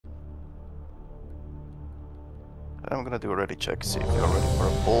I'm gonna do a ready check, see if you're ready for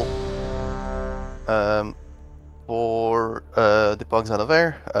a pull. For the PUGs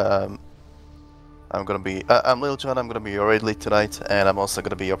unaware, I'm Lil Jon, I'm gonna be your raid lead tonight, and I'm also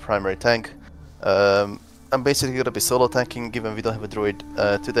gonna be your primary tank. I'm basically gonna be solo tanking, given we don't have a druid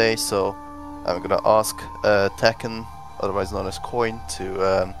today, so I'm gonna ask Tekken, otherwise known as Coin,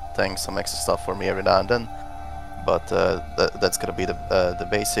 to tank some extra stuff for me every now and then. But that's gonna be the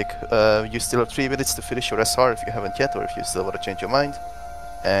basic. You still have 3 minutes to finish your SR if you haven't yet, or if you still want to change your mind.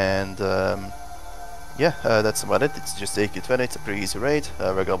 And yeah, that's about it. It's just AQ20, it's a pretty easy raid.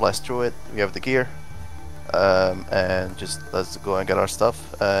 We're gonna blast through it. We have the gear. And just let's go and get our stuff.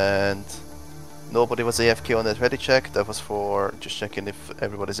 And nobody was AFK on that ready check. That was for just checking if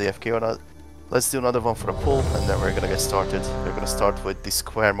everybody's AFK or not. Let's do another one for a pull, and then we're gonna get started. We're gonna start with the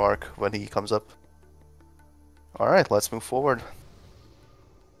square mark when he comes up. Alright, let's move forward.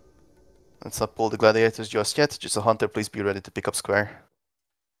 Let's not pull the gladiators just yet. Just a hunter, please be ready to pick up square.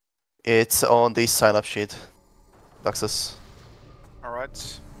 It's on the sign-up sheet. Access.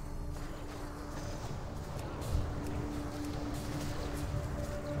 Alright.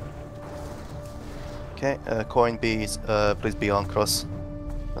 Okay, coin B, please be on cross.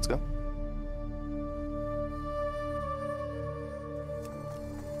 Let's go.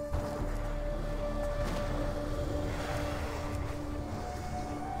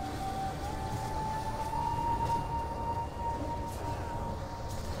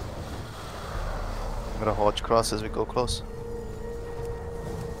 I'm gonna hodge cross as we go close.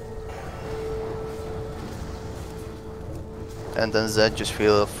 And then Zed, just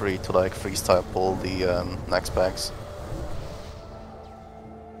feel free to like freestyle pull the next bags.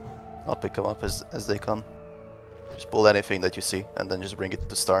 I'll pick them up as they come. Just pull anything that you see and then just bring it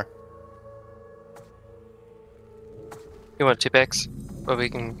to star. You want 2 packs? But we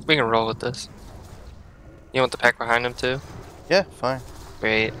can roll with this. You want the pack behind him too? Yeah, fine.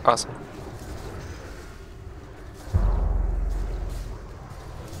 Great, awesome.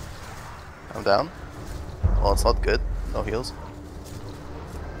 I'm down. Well, it's not good. No heals.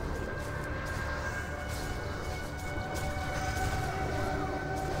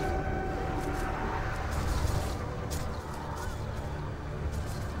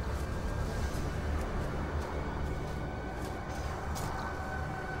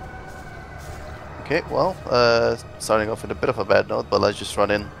 Okay, well, starting off with a bit of a bad note, but let's just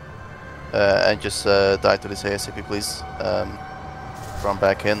run in and just die to this ASAP, please. Run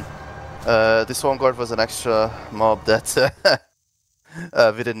back in. This Home Guard was an extra mob that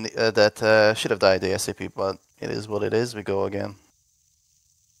we didn't that should have died ASAP, but it is what it is. We go again.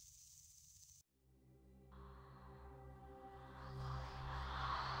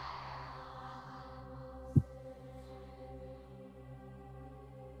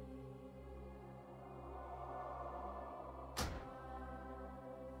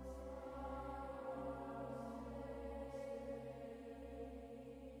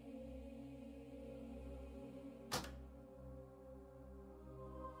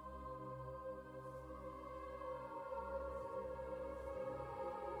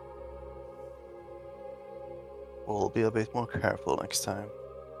 We'll be a bit more careful next time.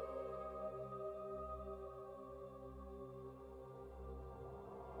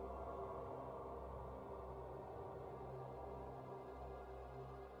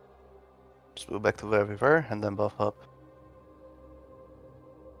 Just move back to where we were and then buff up.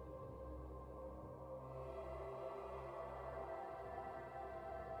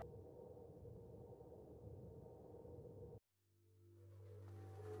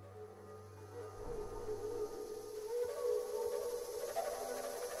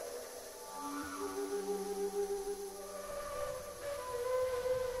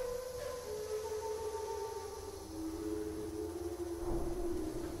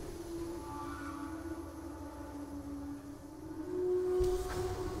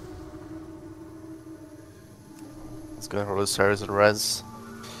 Let's go roll the stairs and res.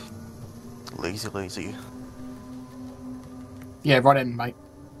 Lazy, lazy. Yeah, run in, mate.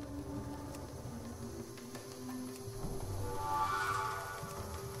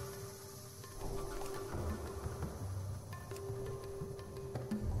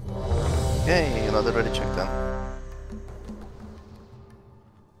 Okay, another ready check then.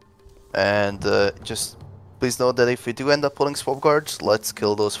 And just please note that if we do end up pulling swap guards, let's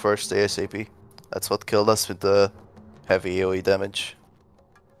kill those first ASAP. That's what killed us with the heavy AoE damage.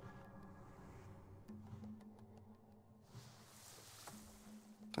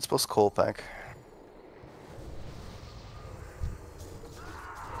 Let's post coal pack.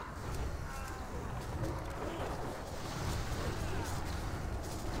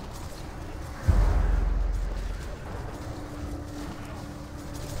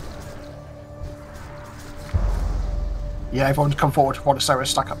 Yeah, everyone come forward. Want to Sarah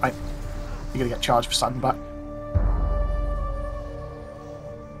stack up, mate. You're going to get charged for standing back.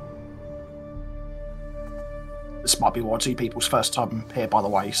 This might be one or two people's first time here, by the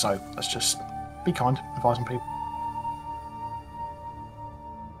way, so let's just be kind, advising people.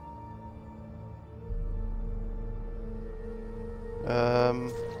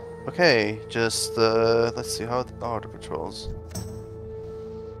 Okay, just let's see how are the patrols.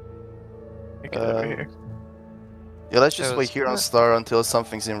 Over here. Yeah, let's just So wait it's- here on Star until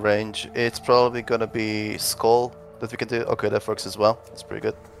something's in range. It's probably gonna be Skull that we can do. Okay, that works as well. That's pretty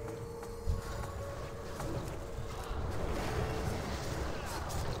good.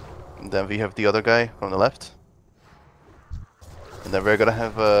 And then we have the other guy on the left. And then we're gonna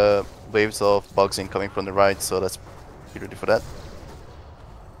have waves of bugs incoming from the right, so let's be ready for that.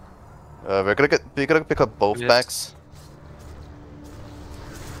 We're gonna pick up both Yes. packs.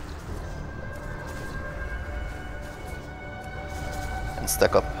 And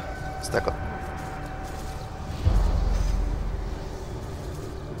stack up. Stack up.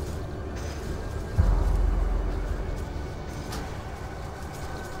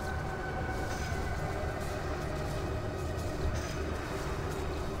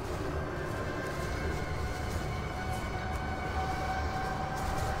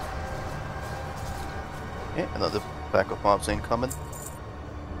 Okay, another pack of mobs incoming.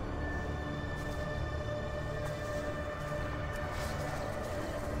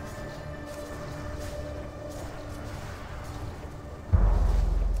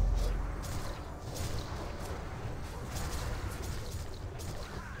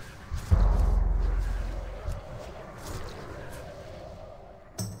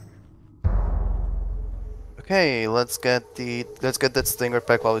 Okay, let's get that stinger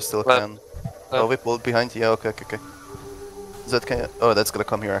pack while we still Left. can. Oh, we pulled behind. Yeah, okay. Is that kind? Oh, that's gonna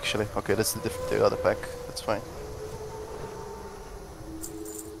come here actually. Okay, that's the other pack. That's fine.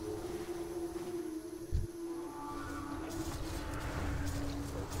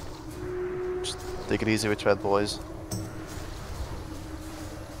 Just take it easy with Red boys.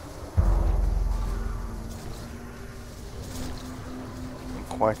 And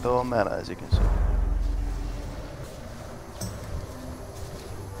quite low on mana, as you can see.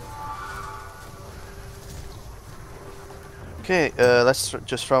 Okay, let's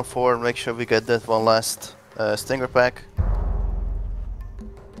just run forward and make sure we get that one last stinger pack.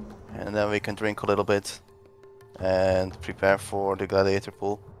 And then we can drink a little bit and prepare for the gladiator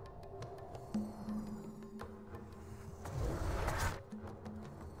pool.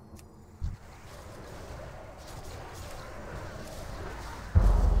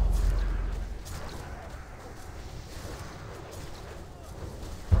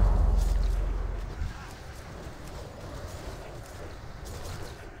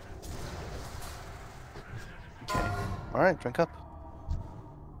 Alright, drink up.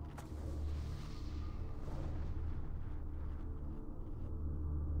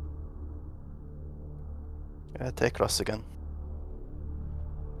 Take Ross again.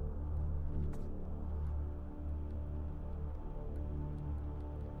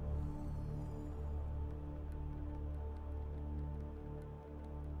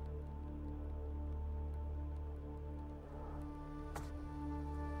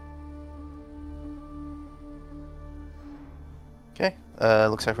 Okay,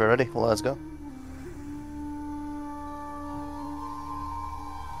 looks like we're ready. Let's go.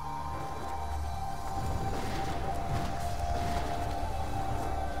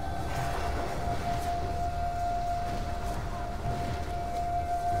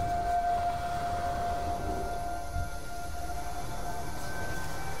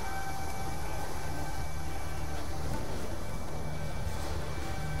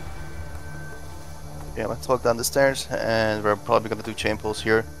 Yeah, let's walk down the stairs, and we're probably gonna do chain pulls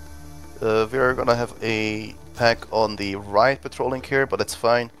here. We're gonna have a pack on the right patrolling here, but that's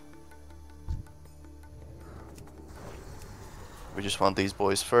fine. We just want these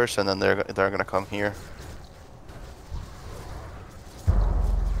boys first, and then they're gonna come here.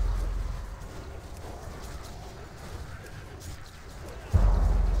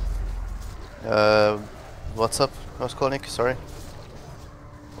 What's up, Roskolnik? Sorry.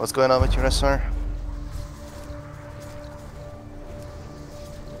 What's going on with your SR?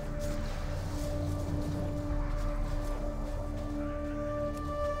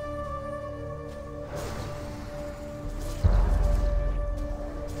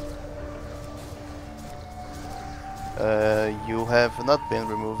 You have not been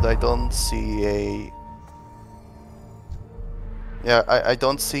removed. I don't see a... Yeah, I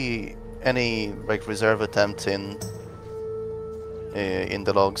don't see any like reserve attempt in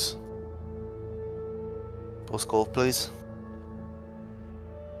the logs. Post call, please.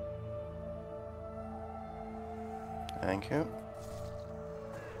 Thank you.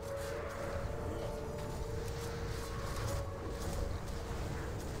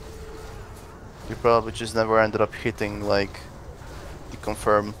 You probably just never ended up hitting like the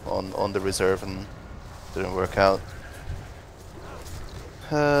confirm on the reserve and didn't work out.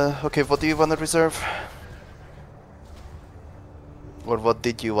 Okay, what do you want to reserve? Or what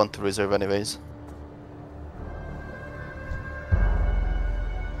did you want to reserve anyways?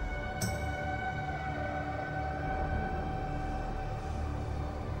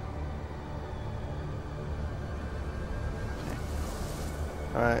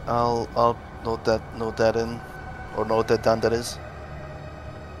 Alright, I'll note that in. Or note that down, that is.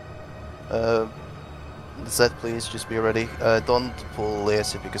 Zed, please just be ready. Don't pull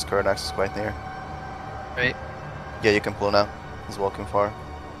ASC because Kurnax is quite near. Right. Yeah, you can pull now. He's walking far.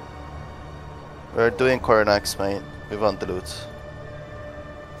 We're doing Kurnax, mate. We want the loot.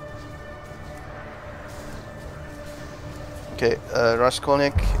 Okay,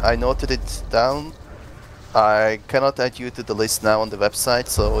 Raskolnik, I noted it down. I cannot add you to the list now on the website,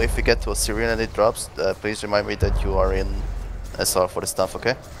 so if we get to a Syrian and it drops, please remind me that you are in SR for the stuff,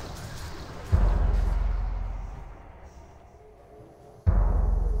 okay?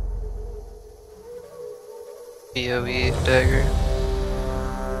 POV dagger.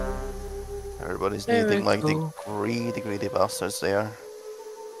 Everybody's There needing we like the go. greedy bastards they are.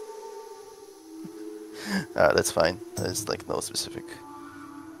 That's fine. There's like no specific.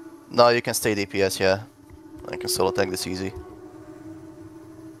 No, you can stay DPS, yeah. I can solo tank this easy.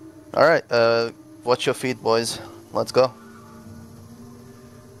 Alright, watch your feet, boys. Let's go.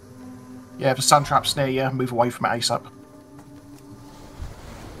 Yeah, if the sun trap's near you, move away from it ASAP.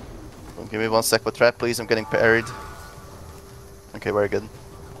 Give me 1 sec for trap, please. I'm getting parried. Okay, very good.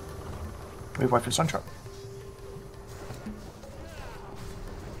 Move away from the sun trap.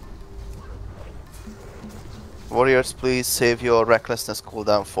 Warriors, please save your recklessness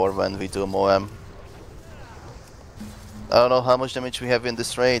cooldown for when we do MOAM. I don't know how much damage we have in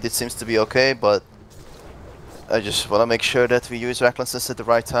this raid. It seems to be okay, but I just want to make sure that we use recklessness at the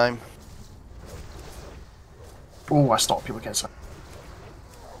right time. Oh, I stopped people against it.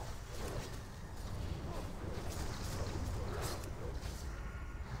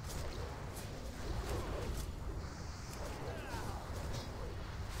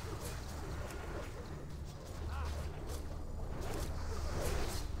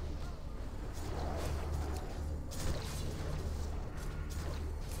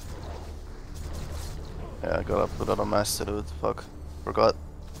 Yeah, I gotta put on a master loot. Fuck. Forgot.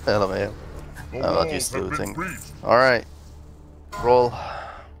 LMAO. I'm not used to looting. Alright. Roll.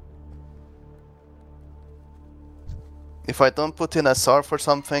 If I don't put in SR for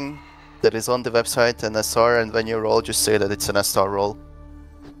something that is on the website and SR, and when you roll, just say that it's an SR roll.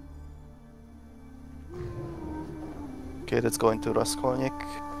 Okay, let's go into Raskolnik.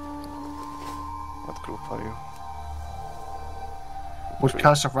 What group are you? Would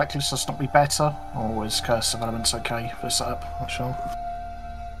Curse of Recklessness not be better? Or is Curse of Elements okay for setup? Not sure.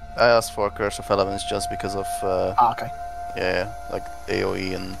 I asked for Curse of Elements just because of, Okay. yeah, like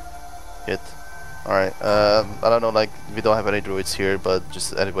AoE and hit. Alright, I don't know, like, we don't have any druids here, but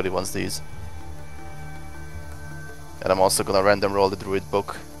just anybody wants these. And I'm also gonna random roll the druid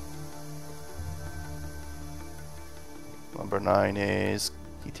book. Number 9 is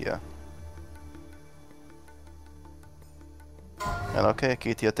Kitia. And okay,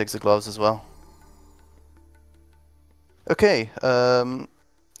 Kitia takes the gloves as well. Okay,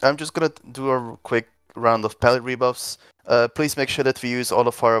 I'm just gonna do a quick round of pallet rebuffs. Please make sure that we use all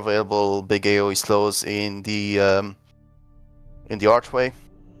of our available big AoE slows in the archway.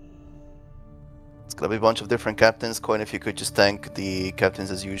 It's gonna be a bunch of different captains. Coin, if you could just tank the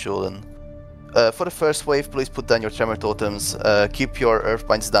captains as usual. And for the first wave, please put down your tremor totems. Keep your earth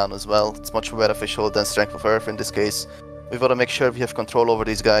binds down as well. It's much more beneficial than strength of earth in this case. We've got to make sure we have control over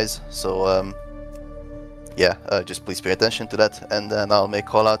these guys. So yeah, just please pay attention to that. And then I'll make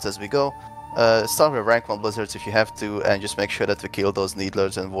callouts as we go. Start with rank 1 blizzards if you have to, and just make sure that we kill those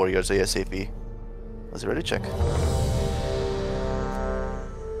needlers and warriors ASAP. Let's ready check.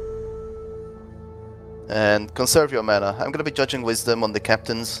 And conserve your mana. I'm gonna be judging wisdom on the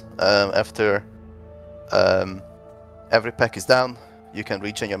captains after every pack is down. You can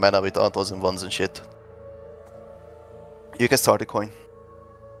regen your mana with autos and ones and shit. You can start the coin.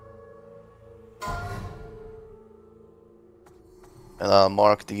 And I'll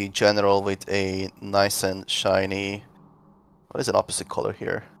mark the general with a nice and shiny... What is an opposite color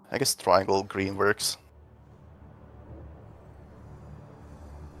here? I guess triangle green works.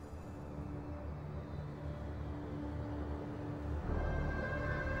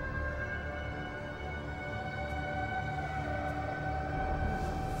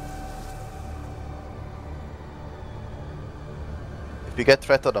 If you get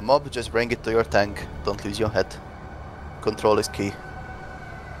threat on a mob, just bring it to your tank. Don't lose your head. Control is key.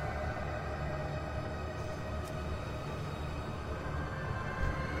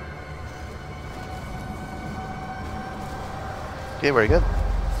 Okay, very good.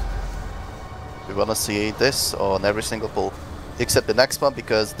 We wanna see this on every single pull. Except the next one,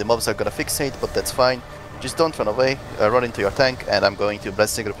 because the mobs are gonna fixate, but that's fine. Just don't run away, run into your tank, and I'm going to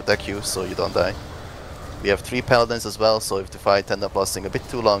Blessing to protect you so you don't die. We have 3 paladins as well, so if the fight ends up lasting a bit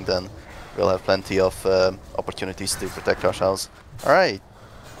too long, then we'll have plenty of opportunities to protect ourselves. Alright,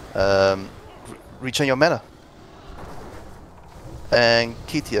 reach on your mana. And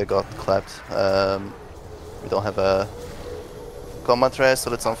Ketia got clapped. We don't have a combat rest, so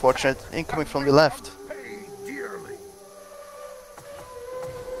that's unfortunate. Incoming from the left.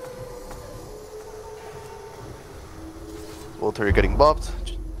 Walter, you're getting bobbed.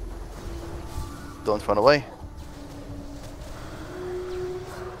 Don't run away.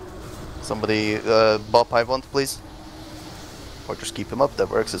 Somebody bob I1, please. Or just keep him up, that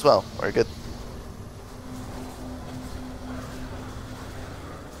works as well. Very good.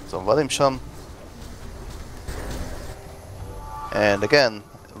 So Vadim Sham. And again,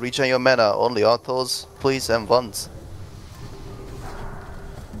 regen your mana, only autos, please, and ones.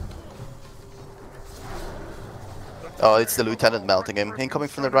 Oh, it's the lieutenant melting him. Incoming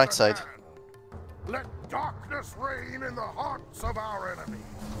from the right side. Let darkness reign in the hearts of our enemies.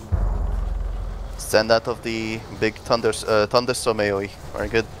 Stand out of the big thunderstorm AoE. Very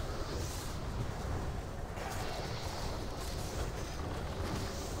good.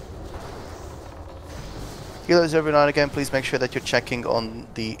 Healers every now and again, please make sure that you're checking on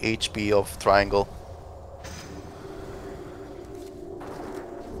the HP of Triangle.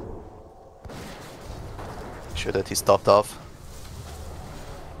 Make sure that he's topped off.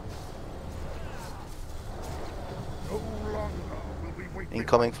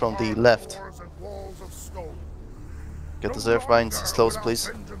 Incoming from the left. Get the Zerf Mines, slows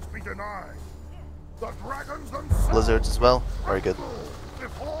please. Blizzards as well, very good.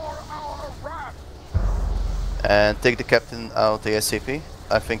 And take the captain out ASAP.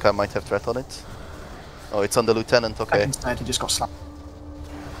 I think I might have threat on it. Oh, it's on the lieutenant, okay. Instead, he just got slapped.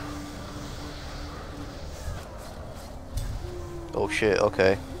 Oh shit,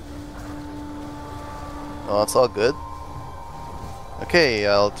 okay. Oh, it's all good. Okay,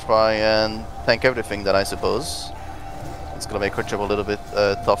 I'll try and tank everything then, I suppose. It's gonna make our job a little bit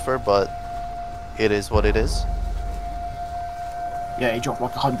tougher, but it is what it is. Yeah, he dropped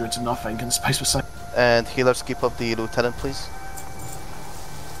like 100 to nothing in the space for a second. And healers, keep up the lieutenant, please.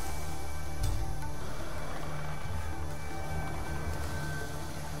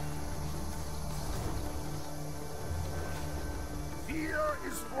 Fear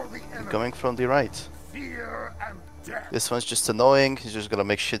is for the enemy. Coming from the right. Fear and death. This one's just annoying, he's just gonna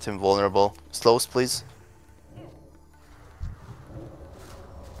make shit invulnerable. Slows, please.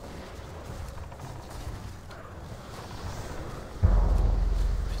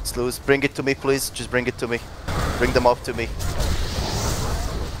 It's loose, bring it to me please, just bring it to me. Bring them up to me.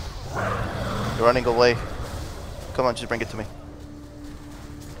 You're running away. Come on, just bring it to me.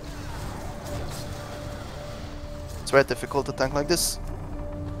 It's very difficult to tank like this.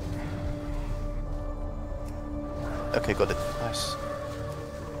 Okay, got it. Nice.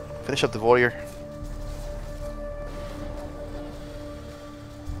 Finish up the warrior.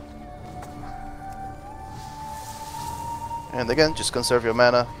 And again, just conserve your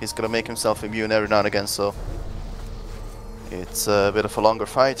mana. He's gonna make himself immune every now and again, so it's a bit of a longer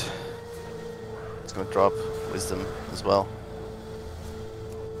fight. It's gonna drop wisdom as well.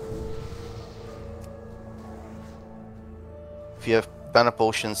 If you have mana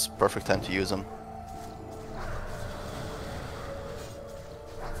potions, perfect time to use them.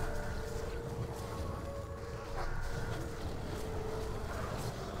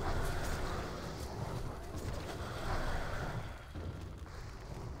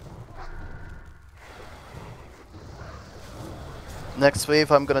 Next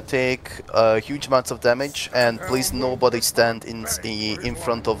wave, I'm gonna take huge amounts of damage, and please nobody stand in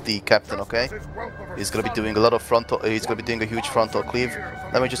front of the captain, okay? He's gonna be doing a lot of frontal. He's gonna be doing a huge frontal cleave.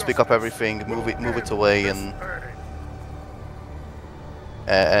 Let me just pick up everything, move it away,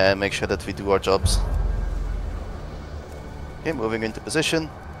 and make sure that we do our jobs. Okay, moving into position,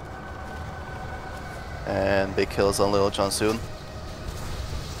 and big kills on Little John soon.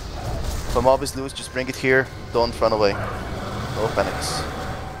 If a mob is loose, just bring it here. Don't run away. No panics.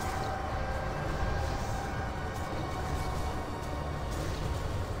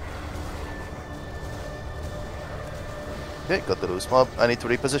 Okay, got the loose mob. I need to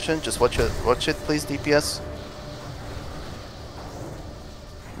reposition. Just watch it, please, DPS.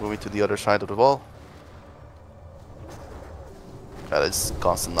 moving to the other side of the wall. This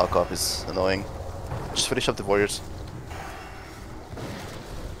constant knockoff is annoying. Just finish up the warriors.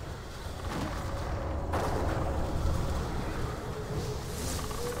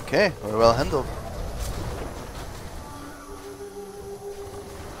 Okay, we're well handled.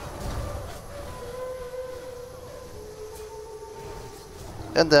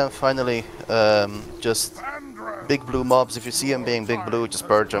 And then finally, just big blue mobs. If you see them being big blue, just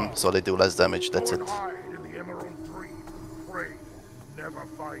purge them so they do less damage. That's it. Never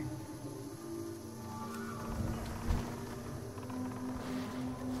fight.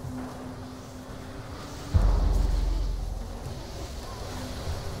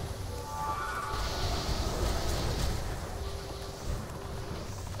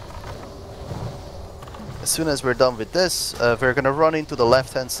 As soon as we're done with this, we're gonna run into the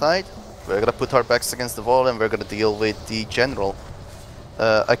left-hand side. We're gonna put our backs against the wall and we're gonna deal with the general.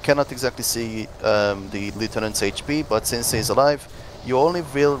 I cannot exactly see the lieutenant's HP, but since he's alive, you only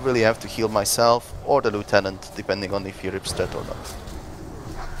will really have to heal myself or the lieutenant, depending on if he rips threat or not.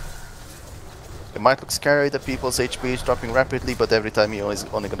 It might look scary that people's HP is dropping rapidly, but every time he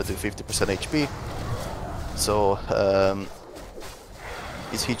only gonna do 50% HP. So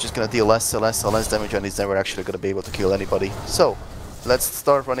he's just gonna deal less damage, and he's never actually gonna be able to kill anybody. So let's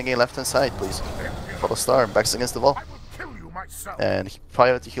start running in left hand side, please. Follow star, backs against the wall. And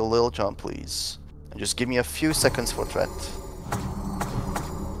priority heal Lil John, please. And just give me a few seconds for threat.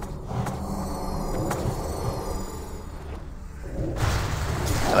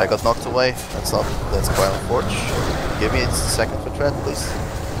 And I got knocked away. That's quite unfortunate. Give me a second for threat, please.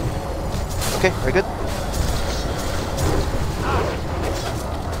 Okay, very good.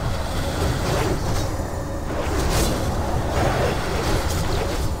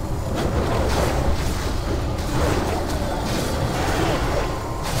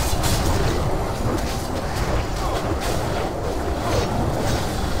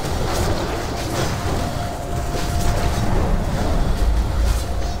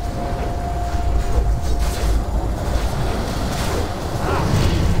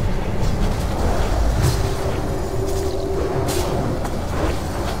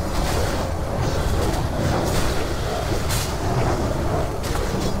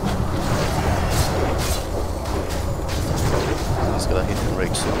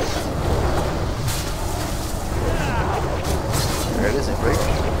 There it is, in break.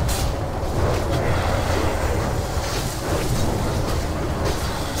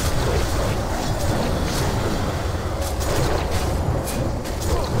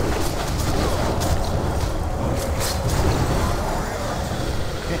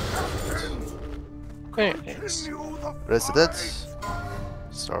 Okay. Yes. Rest of that.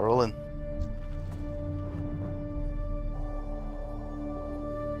 Start rolling.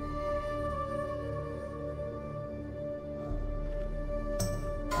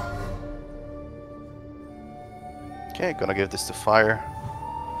 Okay, gonna give this to fire.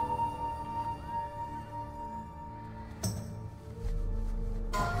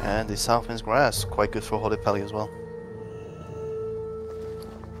 And the Southwind's Grass, quite good for Holy Pally as well.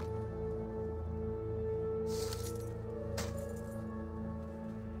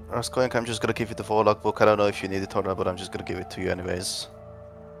 Arskoink, I'm just gonna give you the Warlock book. I don't know if you need it or not, but I'm just gonna give it to you anyways.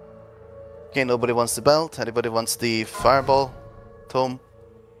 Okay, nobody wants the belt. Anybody wants the Fireball Tome?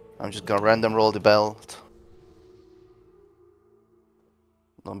 I'm just gonna random roll the belt.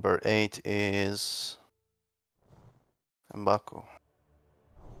 Number 8 is Mbaku.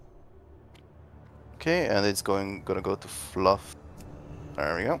 Okay, and it's gonna go to Fluff.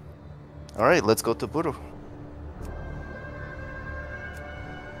 There we go. Alright, let's go to Buru.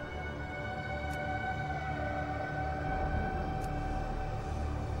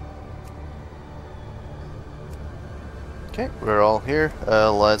 Okay, we're all here.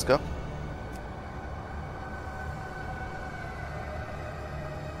 Let's go.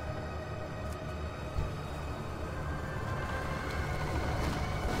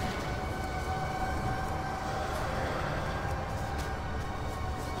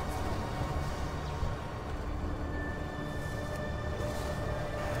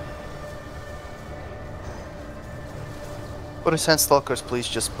 For the Sandstalkers, please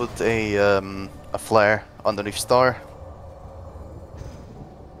just put a flare underneath Star.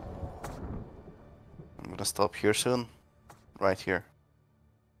 I'm gonna stop here soon. Right here.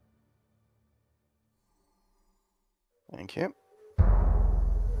 Thank you.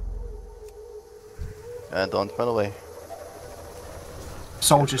 And don't run away.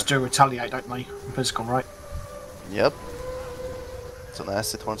 Soldiers do retaliate, don't they? Physical, right? Yep. It's an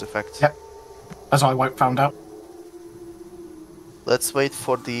acid horns effect. Yep. As I found out. Let's wait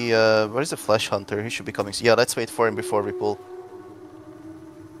for the... where is the Flesh Hunter? He should be coming. Yeah, let's wait for him before we pull.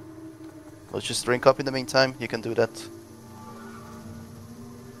 Let's just drink up in the meantime. You can do that.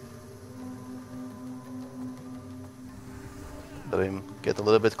 Let him get a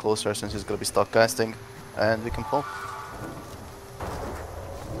little bit closer since he's gonna be stuck casting. And we can pull.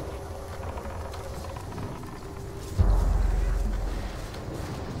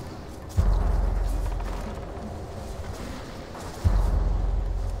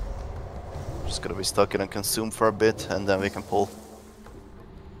 Just gonna be stuck in and consume for a bit, and then we can pull.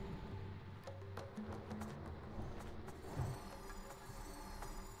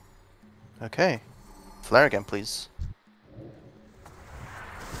 Okay. Flare again, please.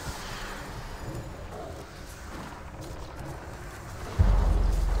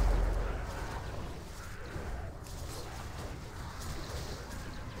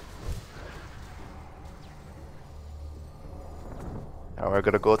 Now we're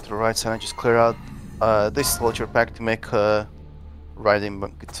gonna go to the right side and just clear out this soldier pack to make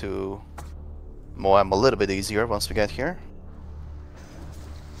riding to Moam a little bit easier once we get here.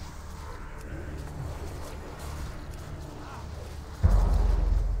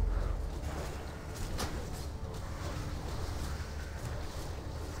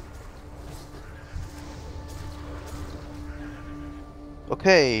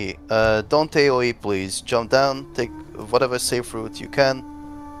 Okay, don't AoE please. Jump down, take whatever safe route you can.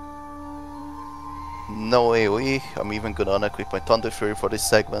 No AoE. I'm even gonna unequip my Thunder Fury for this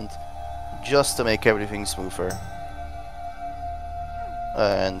segment, just to make everything smoother.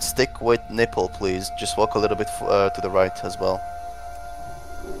 And stick with Nipple please. Just walk a little bit to the right as well.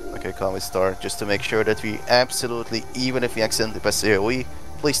 Okay, calm with Star, just to make sure that we absolutely, even if we accidentally press AoE,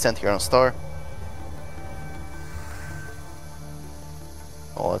 please stand here on Star.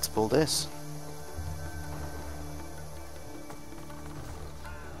 Oh, let's pull this.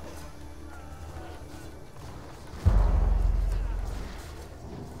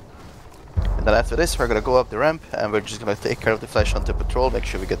 And then after this, we're gonna go up the ramp and we're just gonna take care of the Flesh Hunter patrol, make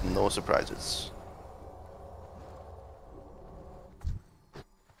sure we get no surprises.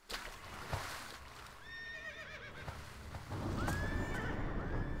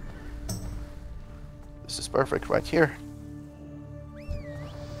 This is perfect right here.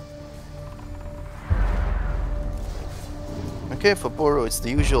 Okay, for Boru it's the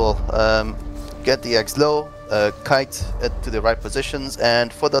usual, get the X low, kite to the right positions,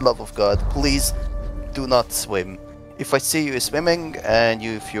 and for the love of God, please do not swim. If I see you swimming and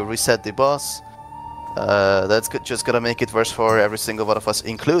if you reset the boss, that's just gonna make it worse for every single one of us,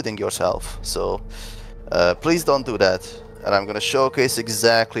 including yourself. So please don't do that, and I'm gonna showcase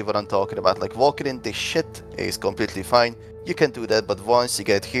exactly what I'm talking about. Like, walking in this shit is completely fine, you can do that, but once you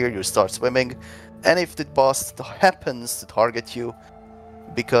get here you start swimming. And if the boss happens to target you,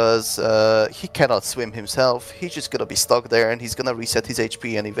 because he cannot swim himself, he's just gonna be stuck there and he's gonna reset his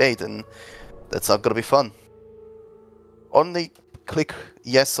HP and evade, and that's not gonna be fun. Only click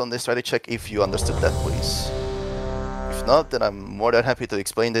yes on this ready check if you understood that, please. If not, then I'm more than happy to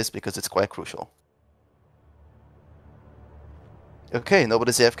explain this because it's quite crucial. Okay,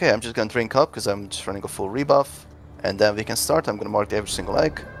 nobody's AFK, I'm just gonna drink up because I'm just running a full rebuff, and then we can start. I'm gonna mark every single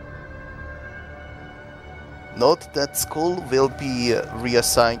egg. Note that skull will be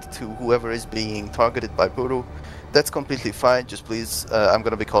reassigned to whoever is being targeted by Buru. That's completely fine, just please, I'm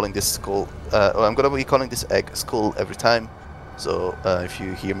gonna be calling this skull, I'm gonna be calling this egg skull every time. So if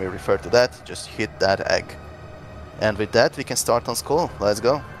you hear me refer to that, just hit that egg. And with that, we can start on skull. Let's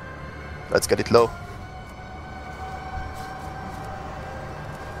go. Let's get it low.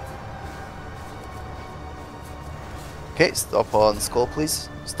 Okay, stop on skull please.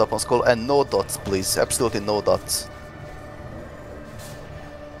 Stop on skull, and no dots please, absolutely no dots.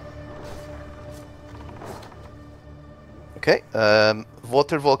 Okay,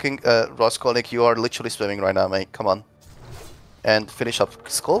 water walking, Roskolic, you are literally swimming right now, mate, come on. And finish up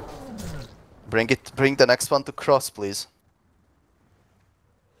skull. Bring the next one to cross please.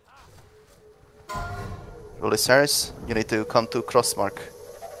 Rolisaris, you need to come to cross mark.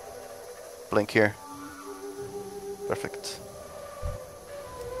 Blink here. Perfect.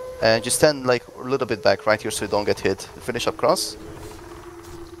 And just stand like a little bit back right here so you don't get hit. Finish up cross.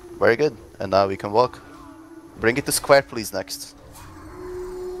 Very good. And now we can walk. Bring it to square please next.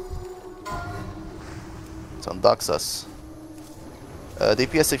 It undocks us.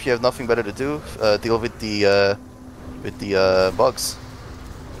 DPS, if you have nothing better to do, deal with the bugs.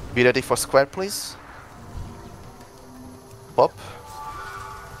 Be ready for square please. Pop.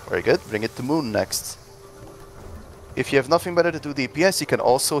 Very good. Bring it to moon next. If you have nothing better to do DPS, you can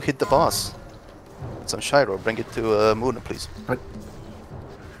also hit the boss. Some Shiro, bring it to Moon, please. Right.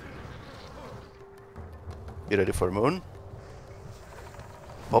 You ready for Moon?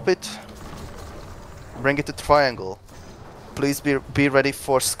 Pop it. Bring it to Triangle. Please be ready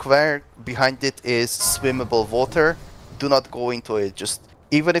for Square. Behind it is swimmable water. Do not go into it. Just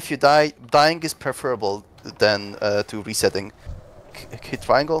even if you die, dying is preferable than to resetting. Hit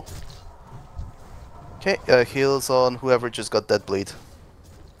Triangle. Okay, heals on whoever just got that bleed.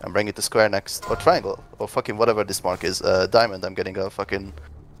 And bring it to Square next. Or Triangle. Or fucking whatever this mark is. Diamond. I'm getting a fucking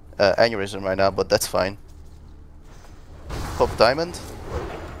aneurysm right now, but that's fine. Pop Diamond.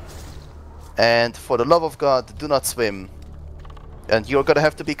 And for the love of God, do not swim. And you're gonna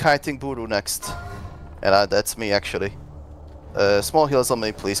have to be kiting Buru next. And that's me actually. Small heals on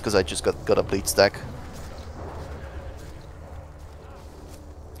me please, because I just got a bleed stack.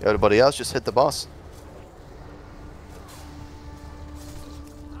 Everybody else just hit the boss.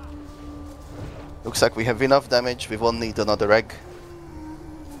 Looks like we have enough damage, we won't need another egg.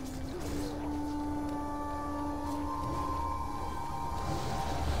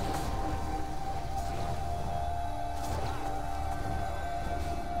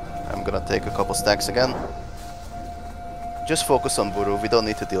 I'm gonna take a couple stacks again. Just focus on Buru, we don't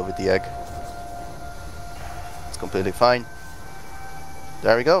need to deal with the egg. It's completely fine.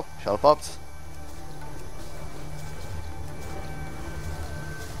 There we go, shell popped.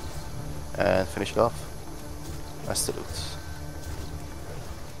 And finish it off. Master loot.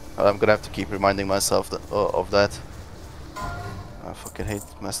 I'm gonna have to keep reminding myself that, of that. I fucking hate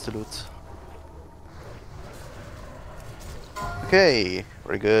master loot. Okay,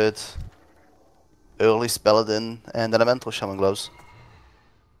 very good. Early paladin and elemental shaman gloves.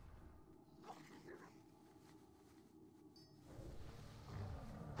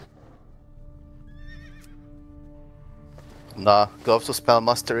 Nah, gloves of spell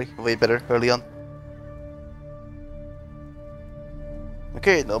mastery, way better early on.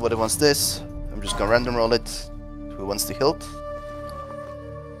 Okay, nobody wants this. I'm just gonna random roll it. Who wants the hilt?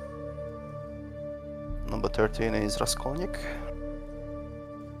 Number 13 is Raskolnik.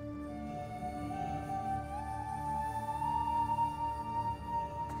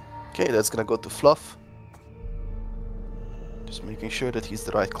 Okay, that's gonna go to Fluff. Just making sure that he's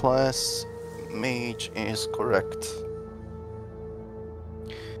the right class. Mage is correct.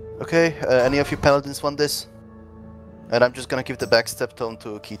 Okay, any of you paladins want this? And I'm just gonna give the backstep tone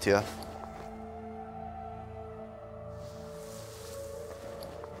to Kitia.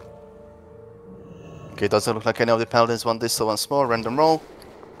 Okay, doesn't look like any of the paladins want this, so once more, random roll.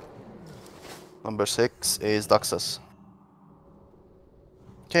 Number 6 is Daxas.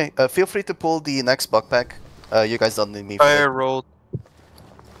 Okay, feel free to pull the next backpack. You guys don't need me for I that. rolled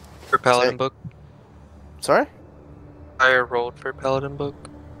for Paladin book. Sorry? I rolled for Paladin book.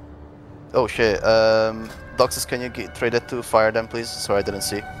 Oh shit, Daxas, can you trade it to Fire then please? Sorry, I didn't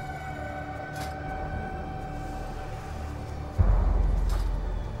see.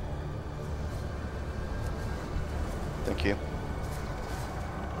 Thank you.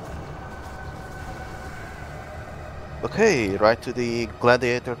 Okay, right to the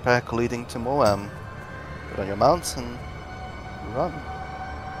gladiator pack leading to Moam. Put on your mounts and run.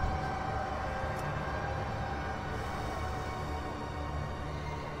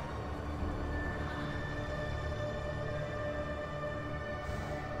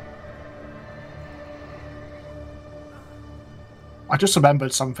 I just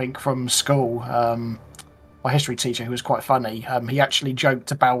remembered something from school. My history teacher, who was quite funny, he actually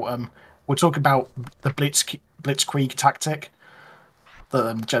joked about, we'll talk about the Blitzkrieg tactic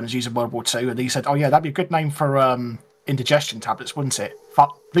that the Germans used in World War II, and he said, oh yeah, that'd be a good name for indigestion tablets, wouldn't it?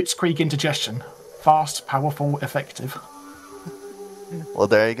 Blitzkrieg indigestion. Fast, powerful, effective. Well,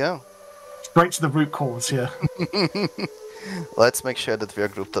 there you go. Straight to the root cause, yeah. Let's make sure that we are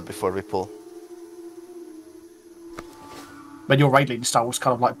grouped up before we pull. But your raid leading style was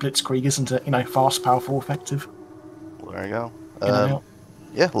kind of like Blitzkrieg, isn't it? You know, fast, powerful, effective. Well, there you go. In and out.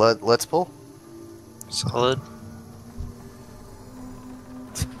 Yeah, let's pull. Solid.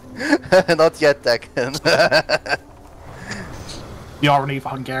 Not yet, Tekken. The irony of a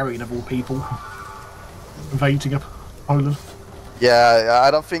Hungarian of all people invading Poland. Yeah,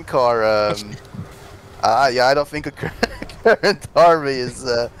 I don't think our I don't think a current army is.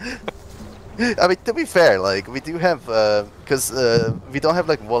 I mean, to be fair, like we do have, because we don't have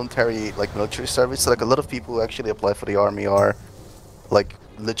like voluntary like military service. So, like a lot of people who actually apply for the army are like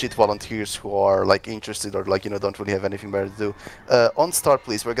legit volunteers who are like interested or like don't really have anything better to do. On start,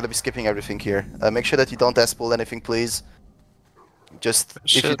 please. We're gonna be skipping everything here. Make sure that you don't S-pull anything, please. Just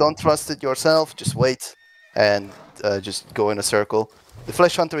if you don't trust it yourself, just wait and just go in a circle. The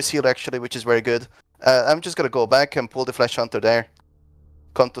Flesh Hunter is healed actually, which is very good. I'm just gonna go back and pull the Flesh Hunter there.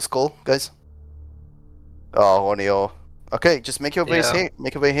 Come to Skull, guys. Oh, Orneo. Okay, just make your way Yeah. here.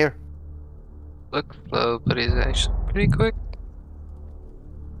 Make your way here. Look slow, but he's actually pretty quick.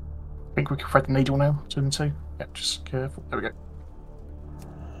 I think we can thread the needle now. 2 and 2. Yeah, just careful. There we go.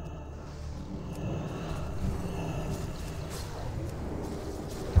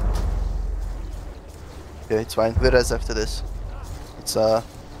 Okay, it's fine. We're res after this. It's a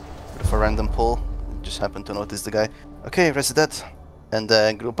bit of a random pull. Just happened to notice the guy. Okay, res that. And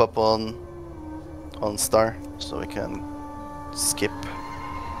then group up on Star so we can skip.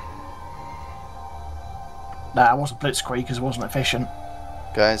 Nah, I wasn't blitzkrieg because it wasn't efficient.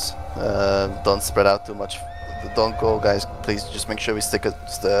 Guys, don't spread out too much. Don't go, guys. Please, just make sure we stick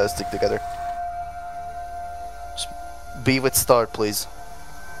together. Just be with Star, please.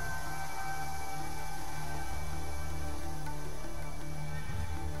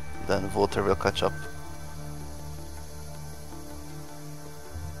 Then Volter will catch up.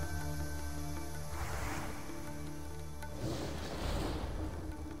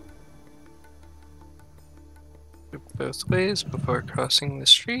 Both ways before crossing the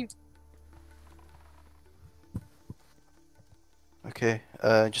street. Okay,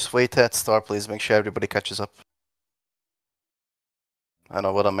 just wait at Star, please. Make sure everybody catches up. I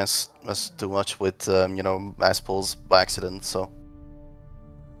know what I mess too much with, you know, ass pulls by accident, so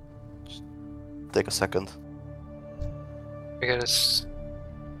just take a second. I gotta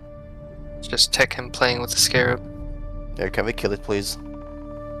just tech him playing with the scarab. Yeah, can we kill it, please?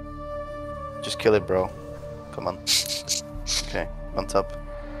 Just kill it, bro. Come on. Okay, on top.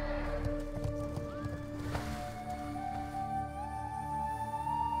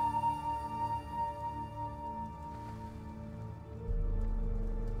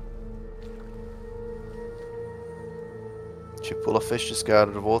 If you pull a fish, just go out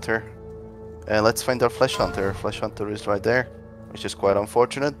of the water. And let's find our Flesh Hunter. Flesh Hunter is right there, which is quite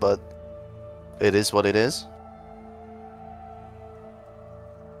unfortunate, but it is what it is.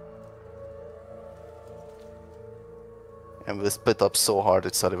 And we split up so hard,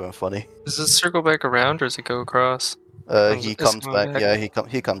 it's not even funny. Does it circle back around or does it go across? He comes back. Yeah,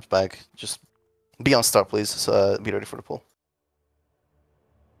 he comes back. Just be on Star, please. So, be ready for the pull.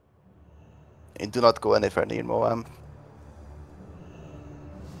 And do not go anywhere near Moam.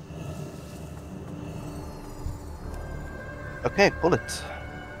 Okay, pull it.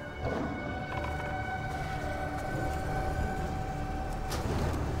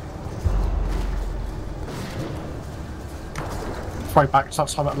 Throwback to that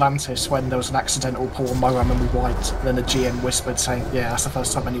time at Atlantis when there was an accidental pull on Moram and we wiped. And then the GM whispered saying, yeah, that's the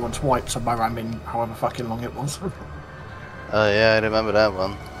first time anyone's wiped a Moram in however fucking long it was. Yeah, I remember that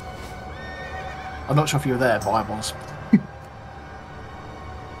one. I'm not sure if you were there, but I was.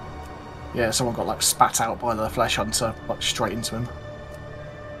 Yeah, someone got like spat out by the Flesh Hunter, like straight into him.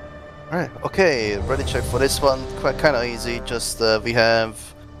 Alright, okay, ready check for this one. Quite kind of easy, just we have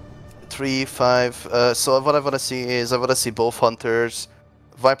 3, 5. So what I want to see is I want to see both Hunters,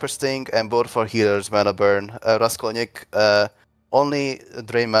 Viper Sting, and both our healers mana burn. Raskolnik only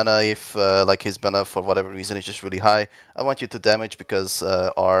drain mana if like his mana for whatever reason is just really high. I want you to damage because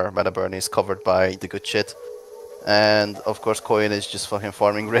our mana burn is covered by the good shit. And of course Coin is just fucking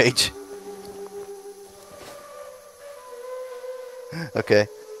farming rage. Okay.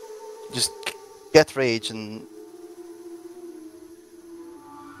 Just get rage and...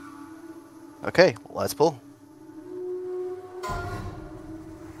 Okay, let's pull.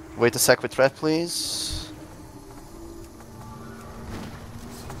 Wait a sec with red, please.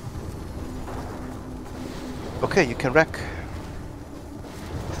 Okay, you can wreck.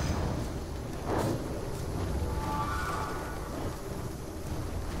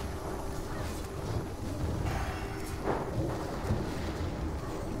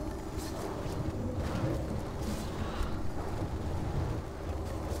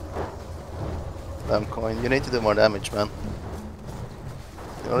 Damn Coin, you need to do more damage, man.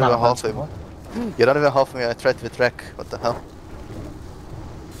 You're not even half of me. You're not even half of me. I threat with wreck. What the hell?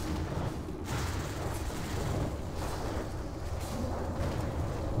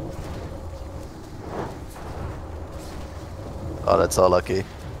 Oh, that's all lucky.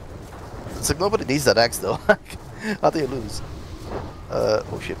 It's like nobody needs that axe though. How do you lose?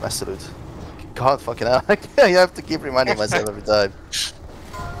 Oh shit, Master Loot. God fucking hell. You have to keep reminding myself every time.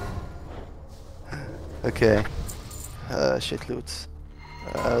 Okay. Shit loot.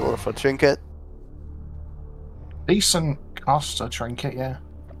 Look for trinket. Decent caster trinket, yeah.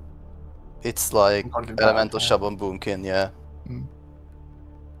 It's like Gotta do that, elemental yeah. Shabon Boomkin, yeah. Mm.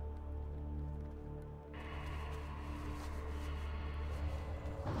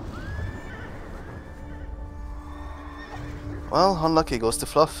 Well, unlucky goes to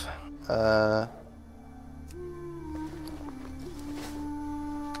Fluff.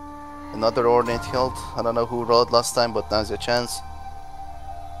 Another Ornate Hilt. I don't know who rolled last time, but now's your chance.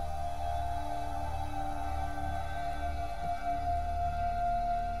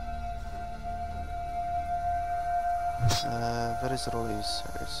 Where is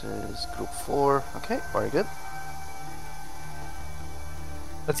Rollies? This is group 4. Okay, very good.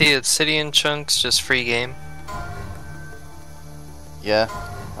 With the Obsidian chunks, just free game. Yeah,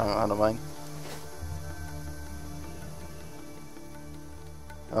 I don't mind.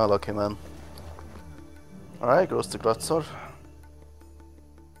 Oh, lucky man. Alright, goes to Grotzor.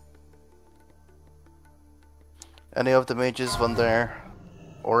 Any of the mages when they're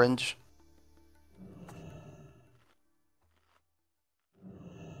orange?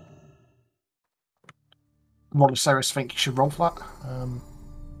 Monoceros think you should roll for that.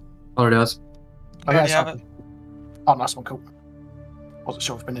 Already has. Oh, yeah, Already it's have happened. Oh, nice one, cool. Wasn't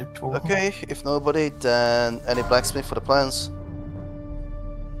sure if I've been here before. Okay, if nobody, then any blacksmith for the plans?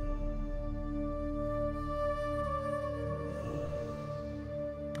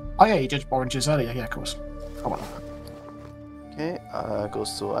 Oh, yeah, you did oranges earlier. Yeah, of course. Come on. Okay,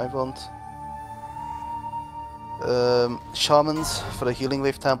 goes to Ivont. Shamans for the Healing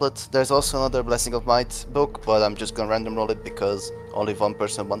Wave tablet. There's also another Blessing of Might book, but I'm just gonna random roll it because only one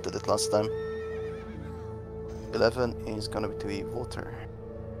person wanted it last time. 11 is gonna be water.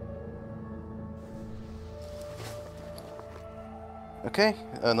 Okay,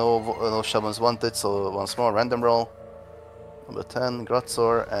 no shamans wanted, so once more random roll. Number 10,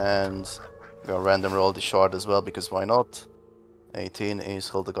 Grotzor, and we're gonna random roll the shard as well because why not? 18 is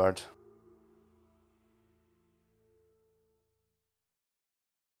Hildegard.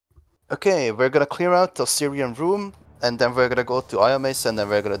 Okay, we're gonna clear out the Osirian room, and then we're gonna go to Iomis, and then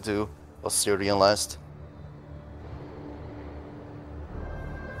we're gonna do Osirian last.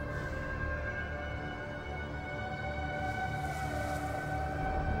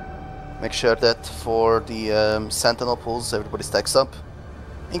 Make sure that for the Sentinel pulls, everybody stacks up.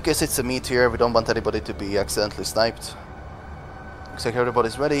 In case it's a meteor, we don't want anybody to be accidentally sniped. Looks like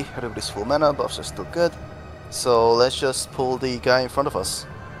everybody's ready, everybody's full mana, buffs are still good. So let's just pull the guy in front of us.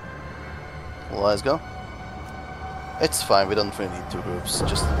 Let's go. It's fine, we don't really need two groups,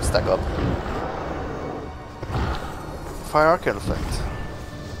 just stack up. Fire Arcane Effect.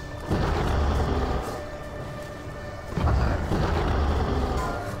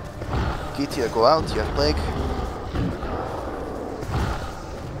 Gitia, go out, you have Plague.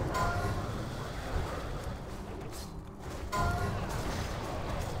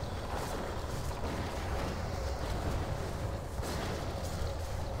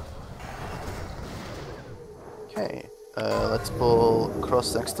 Okay, let's pull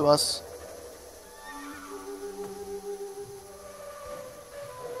Cross next to us.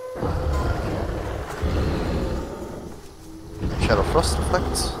 Shadow Frost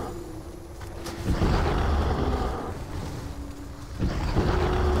Reflect.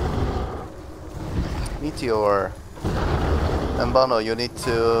 Meteor. Mbano, you need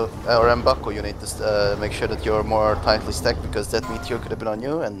to, or Mbako, you need to make sure that you're more tightly stacked because that meteor could have been on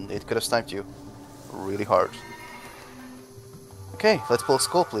you and it could have sniped you really hard. Okay, let's pull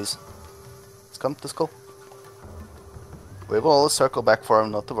Skull, please. Let's come to Skull. We will circle back for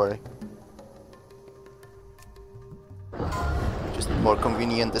him, not to worry. Just more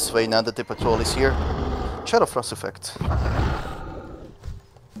convenient this way now that the patrol is here. Shadow Frost Effect.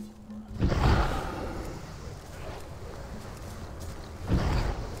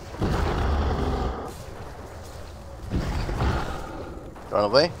 Run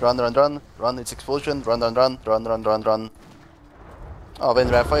away, run, it's explosion, run. Oh, when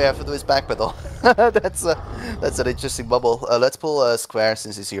Rafa, you have to do his backpedal. That's an interesting bubble. Let's pull a Square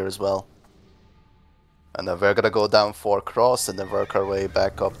since he's here as well. And then we're gonna go down for Cross and then work our way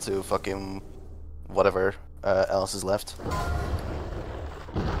back up to fucking whatever else is left.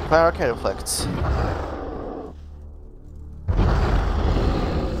 Fire Arcane Reflects.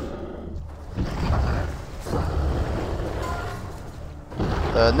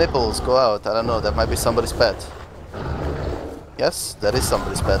 Nipples, go out. I don't know, that might be somebody's pet. Yes, that is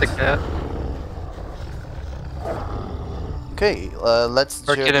somebody's pet. The cat. Okay, let's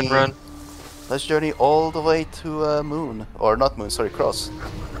Or journey. get and run. Let's journey all the way to Moon, or not Moon, sorry, Cross.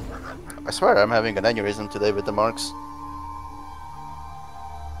 I swear I'm having an aneurysm today with the marks.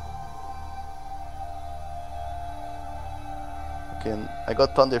 Okay, I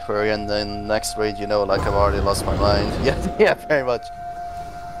got Thunder Fury, and then next raid, you know, like I've already lost my mind. Yeah, very much.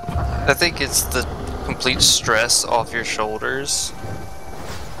 I think it's the complete stress off your shoulders.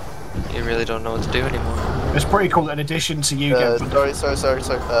 you really don't know what to do anymore. It's pretty cool that in addition to you getting... Sorry.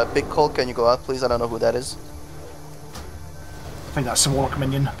 Big Cole, can you go out, please? I don't know who that is. I think that's the Warlock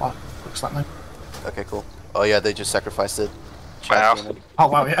Minion, but looks like no. Okay, cool. Oh yeah, they just sacrificed it. Wow. Oh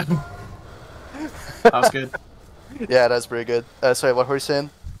wow, yeah. That was good. Yeah, that's pretty good. Sorry, what were you saying?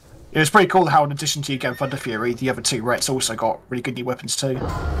 It was pretty cool how in addition to you getting Thunder Fury, the other two Rets also got really good new weapons too.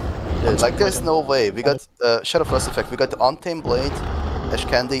 Yeah, like there's no way. We got Shadow Frost Effect, we got the Untamed Blade, Ash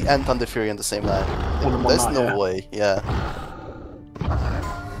Candy, and Thunder Fury in the same line. All in one There's night, no yeah. way, yeah.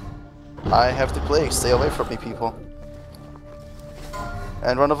 I have the plague, stay away from me, people.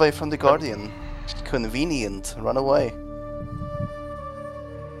 And run away from the Guardian. Convenient, run away.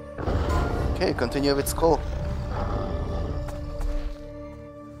 Okay, continue with Skull.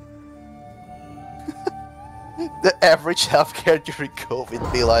 The average healthcare during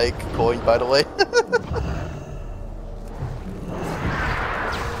COVID be like going, by the way.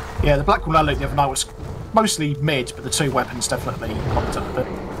 Yeah, the Black Wallow the other night was mostly mid, but the two weapons definitely popped up a bit.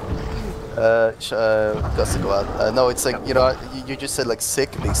 Gus to go out. No, it's like, you know, you just said like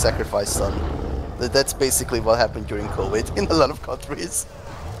sick being sacrificed, son. That's basically what happened during COVID in a lot of countries.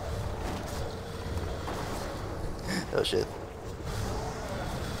 Oh shit.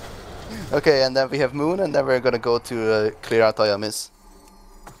 Okay, and then we have Moon, and then we're gonna go to clear out Ayamis.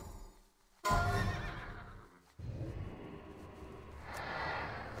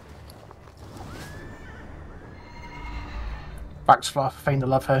 Back to Fluff, feign the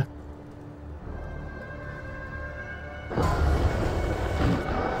love here.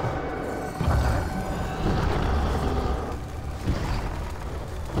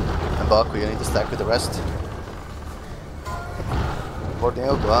 And Baku, you need to stack with the rest.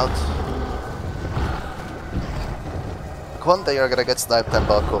 Borneo, go out. One day you're gonna get sniped and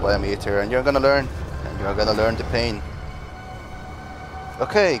Baku by a meteor, and you're gonna learn. And you're gonna learn the pain.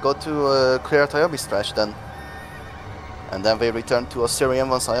 Okay, go to clear out Ayamis trash then. And then we return to Osirian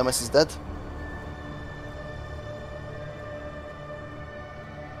once Ayamis is dead.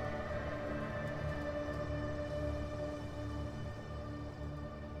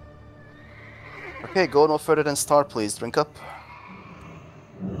 Okay, go no further than Star, please. Drink up.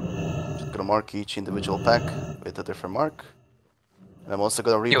 Just gonna mark each individual pack with a different mark. And I'm also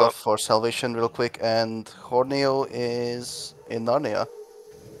gonna rebuff for Salvation real quick, and Horneo is in Narnia.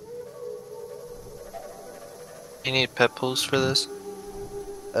 You need pet pools for this?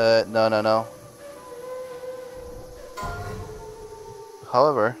 No.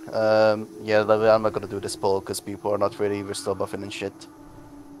 However, yeah, I'm not gonna do this poll because people are not ready, we're still buffing and shit.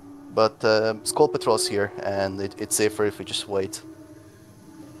 But Skull Patrol's here, and it's safer if we just wait.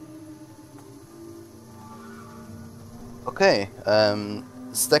 Okay,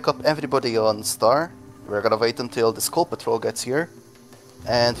 stack up everybody on Star. We're gonna wait until the Skull Patrol gets here,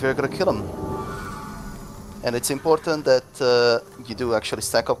 and we're gonna kill him. And it's important that you do actually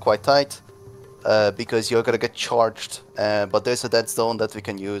stack up quite tight, because you're gonna get charged. But there's a dead zone that we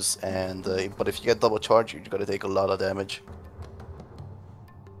can use, and but if you get double charged, you're gonna take a lot of damage.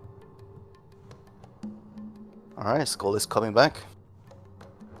 Alright, Skull is coming back.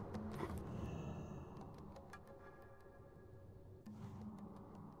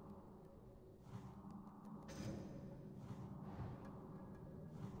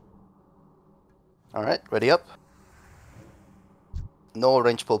 Alright, ready up. No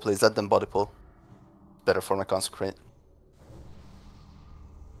range pull, please, let them body pull. Better for my consecrate.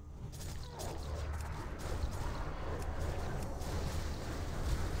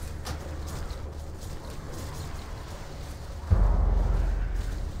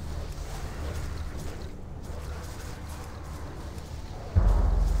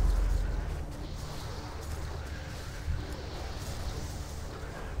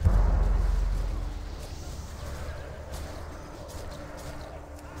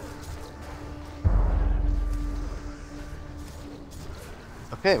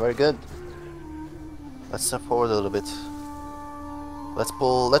 Okay, very good. Let's step forward a little bit.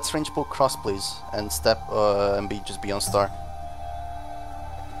 Let's range pull cross, please, and step and just be on Star.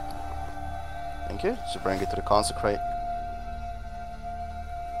 Thank you. So bring it to the consecrate.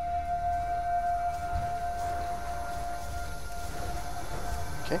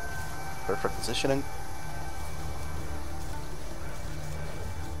 Okay, perfect positioning.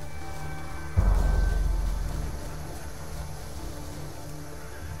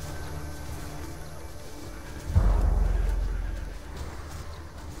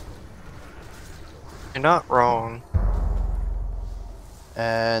 You're not wrong.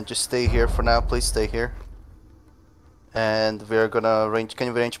 And just stay here for now, please stay here. And we're gonna range, can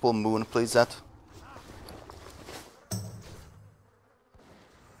you range pull Moon, please, that?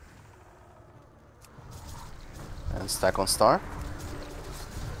 stack on star.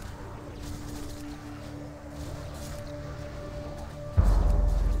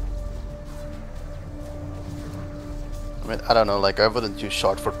 I mean, I don't know, like, I wouldn't use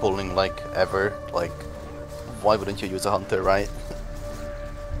shard for pulling, like, ever. Like, why wouldn't you use a hunter, right?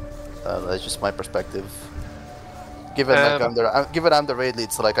 That's just my perspective. Given, like, I'm the raid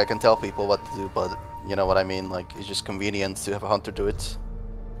lead, so, like, I can tell people what to do, but you know what I mean? Like, it's just convenient to have a hunter do it.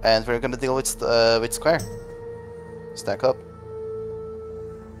 And we're gonna deal with square. Stack up.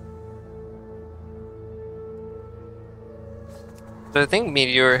 So I think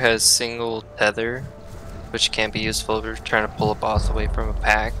Meteor has single tether, which can be useful if you're trying to pull a boss away from a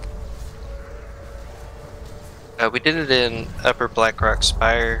pack. We did it in Upper Blackrock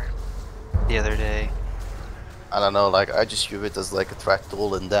Spire the other day. I don't know, like, I just view it as like a track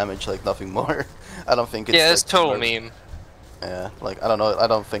tool and damage, like nothing more. I don't think it's yeah, like, it's total meme. Yeah, like, I don't know, I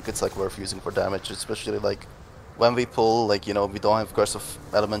don't think it's like worth using for damage, especially like when we pull, like, you know, we don't have curse of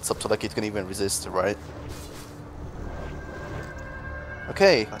elements up to like it can even resist, right?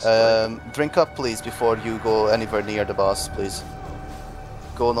 Okay, drink up please before you go anywhere near the boss, please.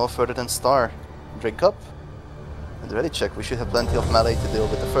 Go no further than star. Drink up. And ready check, we should have plenty of melee to deal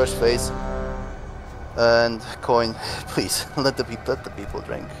with the first phase. And coin, please, let the people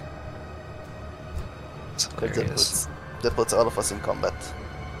drink. That puts all of us in combat.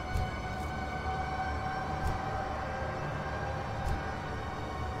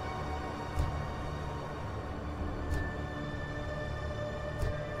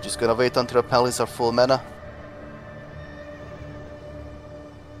 Just gonna wait until our pals are full mana.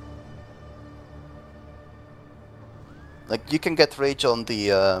 Like, you can get rage on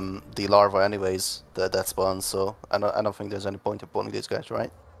the larva anyways, that spawns, so I don't think there's any point in pulling these guys,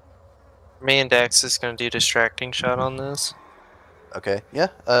 right? Me and Dax is gonna do distracting shot on this. Okay, yeah.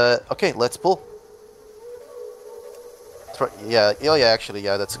 Okay, let's pull. Yeah, oh yeah, actually,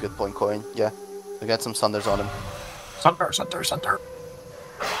 yeah, that's a good point, coin. Yeah, we got some Sunders on him. Sunder, Sunder, Sunder.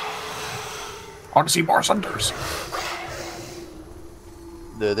 I want to see more Sunders.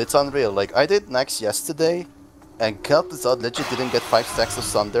 Dude, it's unreal. Like, I did Nex yesterday, and Kel'Thuzad legit didn't get 5 stacks of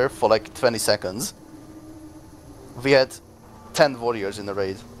Sunder for like 20 seconds. We had 10 warriors in the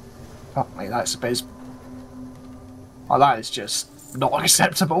raid. Oh, mate, that's a bit. Oh, that is just not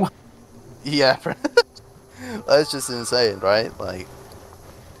acceptable. Yeah, that's just insane, right? Like,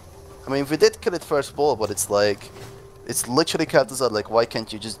 I mean, we did kill it first ball, but it's like, it's literally Kel'Thuzad. Like, why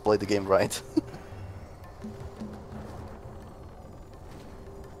can't you just play the game right?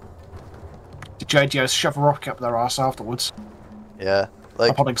 The JDOs shove a rock up their ass afterwards. Yeah,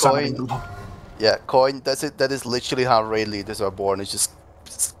 like Upon examining coin. them. Yeah, coin. That's it. That is literally how raid leaders are born. It's just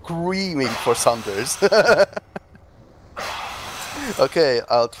screaming for Sunders. Okay,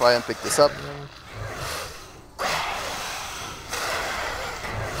 I'll try and pick this up.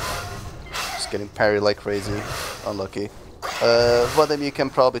 Just getting parry like crazy. Unlucky. But then you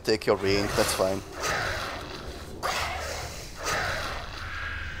can probably take your ring. That's fine.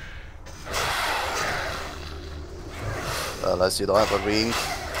 Unless you don't have a ring,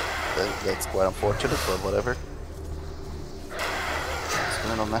 that's quite unfortunate, but whatever. It's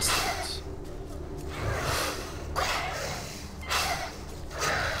gonna mess with it.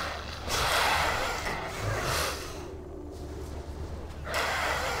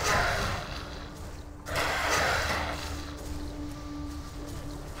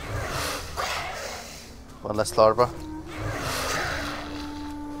 One less larva.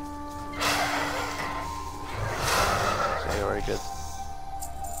 Very good.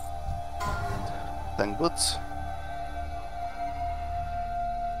 Tank boots.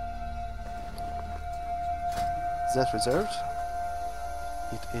 Is that reserved?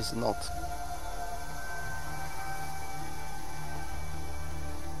 It is not.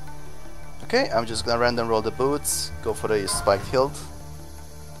 Okay, I'm just gonna random roll the boots, go for the spiked hilt.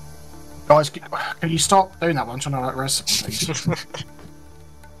 Guys, can you stop doing that one? I'm trying to like rest someone, please.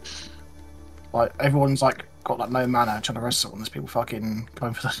 Like, everyone's like got like no mana trying to rest someone. There's people fucking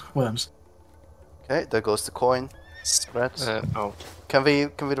going for the worms. Okay, there goes the coin. Rats. Oh. Can we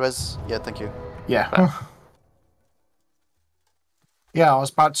res? Yeah, thank you. Yeah. Yeah, I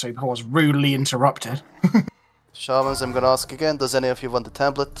was about to, but I was rudely interrupted. Shamans, I'm gonna ask again, does any of you want the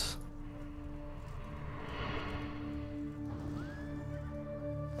tablet?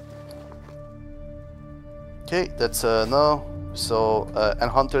 Okay, that's no. So, and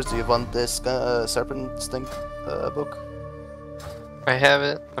Hunters, do you want this Serpent Sting book? I have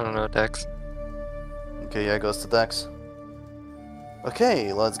it. I don't know, Dex. Okay, yeah, it goes to Dex.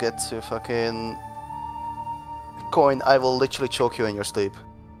 Okay, let's get to fucking... Coin, I will literally choke you in your sleep.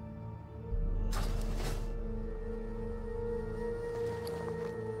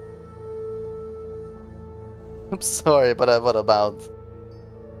 I'm sorry, but what about?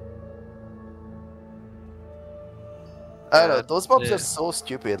 I don't know, those mobs are so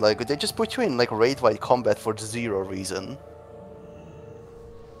stupid. Like, they just put you in like raid-wide combat for 0 reason.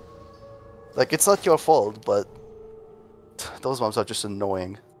 Like, it's not your fault, but those mobs are just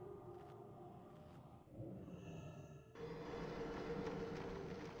annoying.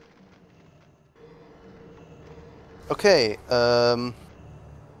 Okay,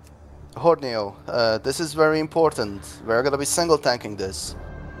 Horneo, this is very important. We're gonna be single tanking this.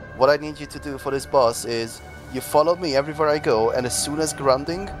 What I need you to do for this boss is you follow me everywhere I go, and as soon as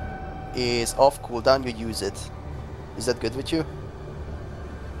grounding is off cooldown, you use it. Is that good with you?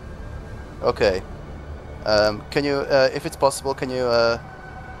 Okay. Can you, if it's possible, can you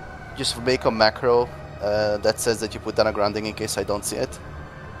just make a macro that says that you put down a grounding in case I don't see it?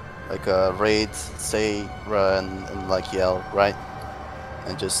 Like a raid, say, run, and like yell, right?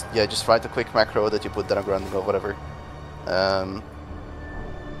 And just, yeah, just write a quick macro that you put down a grounding or whatever.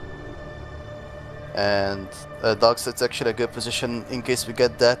 And Dogs, it's actually a good position in case we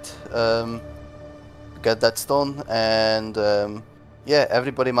get that stone. And yeah,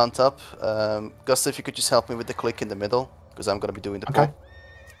 everybody mount up. Gus, if you could just help me with the click in the middle, because I'm gonna be doing the pull.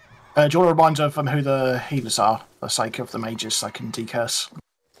 Do you want a reminder of who the healers are, for the sake of the mages, so I can decurse?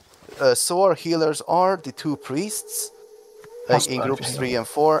 So our healers are the 2 priests in groups 3 and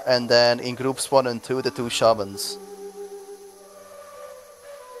 4, and then in groups 1 and 2, the 2 shamans.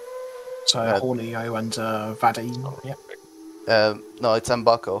 So Horneo and Vadim, yeah. No, it's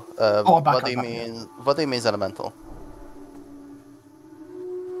Mbako. Vadim means elemental.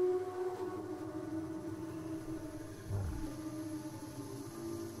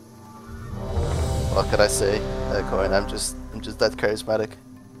 What can I say, Coin? I'm just that charismatic.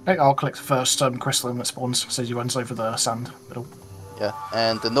 Okay, I'll click the first crystal that spawns, so he runs over the sand middle. Yeah,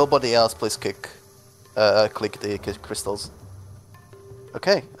 and nobody else please click the crystals.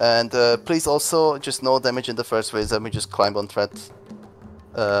 Okay, and please also just no damage in the first phase. Let me just climb on threat.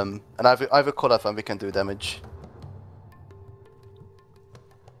 And I have a call up and we can do damage.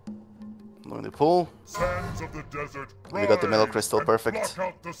 I'm going to pull. Sands of the desert, We got the middle crystal, perfect. block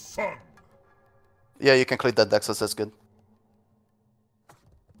out the sun. Yeah, you can click that Dexus, that's good.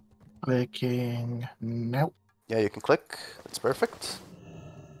 Clicking now. Yeah, you can click. That's perfect.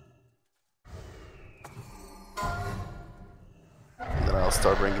 And then I'll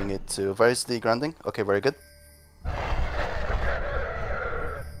start bringing it to... Where is the grounding? Okay, very good.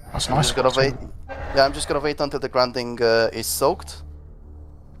 That's I'm nice. just gonna wait. Yeah, I'm just gonna wait until the grounding is soaked.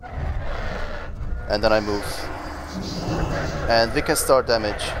 And then I move. And we can start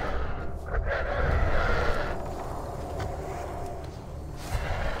damage.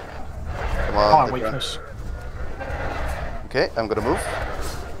 Come on. Weakness. Okay, I'm gonna move.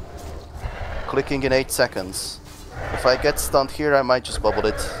 Clicking in 8 seconds. If I get stunned here, I might just bubble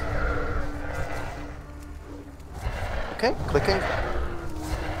it. Okay, clicking.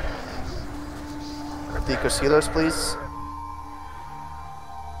 Deaker's healers, please.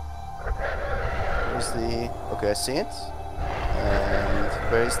 Where's the... Okay, I see it. And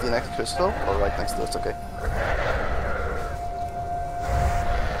where is the next crystal? Oh, right next to it, okay.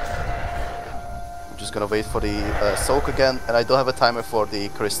 I'm just gonna wait for the soak again, and I don't have a timer for the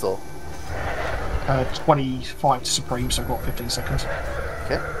crystal. 25 to Supreme, so I've got 15 seconds.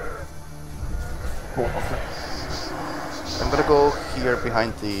 Okay. Cool, okay. I'm gonna go here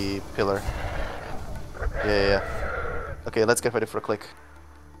behind the pillar. Yeah. Okay, let's get ready for a click.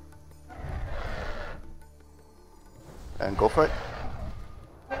 And go for it.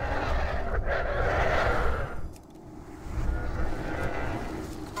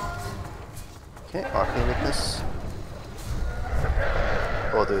 Okay, arcane weakness.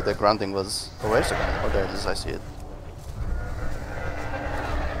 Oh, dude, the grounding was... Oh, where's the grounding? Oh, there it is, I see it.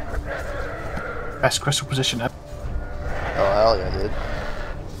 Best crystal position ever. Oh, hell yeah, dude.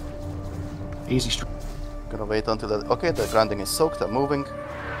 Easy stream. Gonna wait until the... Okay, the grounding is soaked, I'm moving.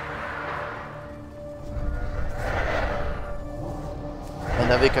 And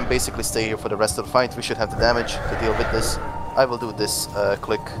then we can basically stay here for the rest of the fight. We should have the damage to deal with this. I will do this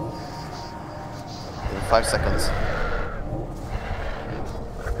click in 5 seconds.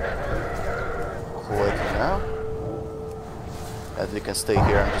 Quickly now. And we can stay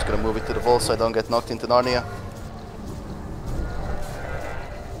here. I'm just gonna move it to the wall so I don't get knocked into Narnia.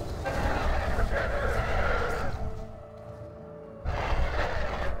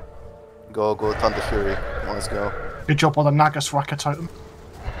 Go, Thunder Fury. Let's go. Good job on the Nagas Raka totem.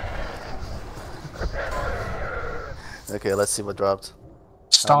 Okay, let's see what dropped.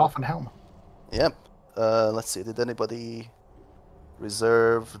 Staff and helm. Yep. Let's see, did anybody...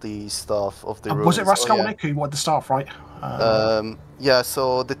 reserve the staff of the ruins. Was it Oh, Raskolnik who wanted the staff, right? yeah,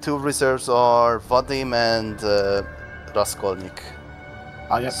 so the two reserves are Vadim and Raskolnik.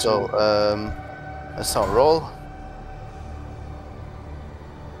 Yep, So, two. let's now roll.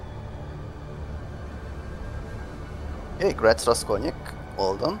 Okay, Gretz Raskolnik,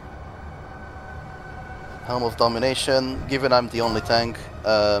 well done. Helm of Domination, given I'm the only tank.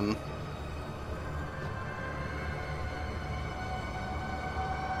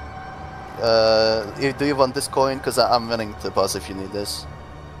 Do you want this coin? Because I'm willing to pass if you need this.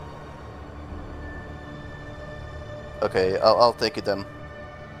 Okay, I'll take it then.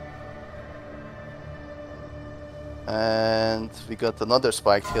 And we got another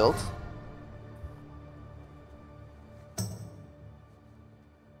spiked hilt.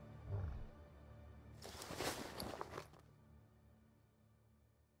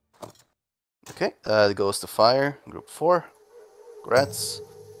 Okay, it goes to fire, group 4. Congrats.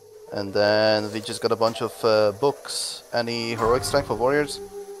 And then we just got a bunch of books. Any heroic strength for warriors?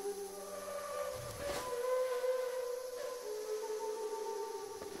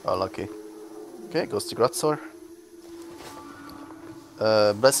 Oh, lucky. Okay, goes to Gratzor.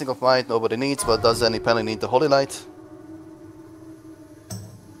 Blessing of Might, nobody needs, but does any paladin need the Holy Light?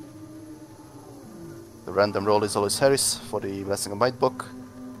 The random roll is always Harris for the Blessing of Might book.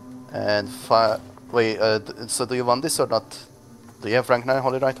 And wait, so do you want this or not? Do you have rank 9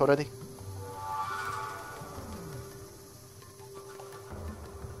 Holy Light already?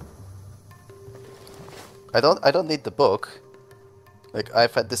 I don't need the book. Like,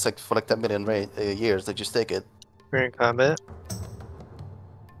 I've had this like for like 10 million years, like just take it. We're in combat.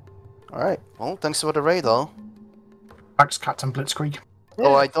 Alright, well, thanks for the raid, all. Thanks, Captain Blitzkrieg.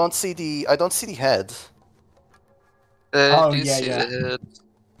 Oh, I don't see the head. Oh, Do you yeah, see yeah. the head?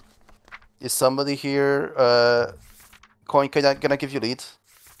 Is somebody here? Coin, can I give you lead?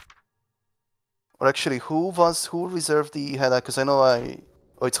 Or actually, who reserved the head? Because I know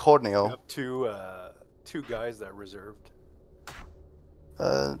oh, it's Horneo. Up two guys that reserved.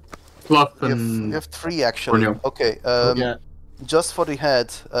 Fluff You and have 3 actually. Horneo. Okay. Yeah. Just for the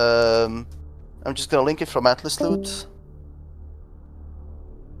head, I'm just gonna link it from Atlas Loot.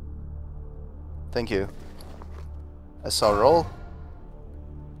 Thank you. I saw roll.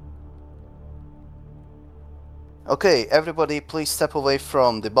 Okay, everybody please step away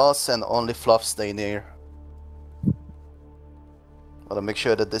from the boss and only Fluff stay near. Wanna make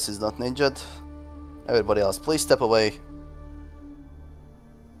sure that this is not ninja'd. Everybody else, please step away.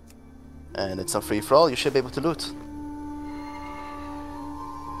 And it's a free for all, you should be able to loot.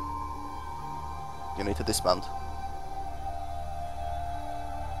 You need to dismount.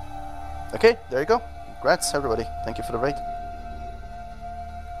 Okay, there you go. Congrats, everybody. Thank you for the raid.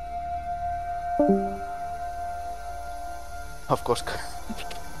 Of course.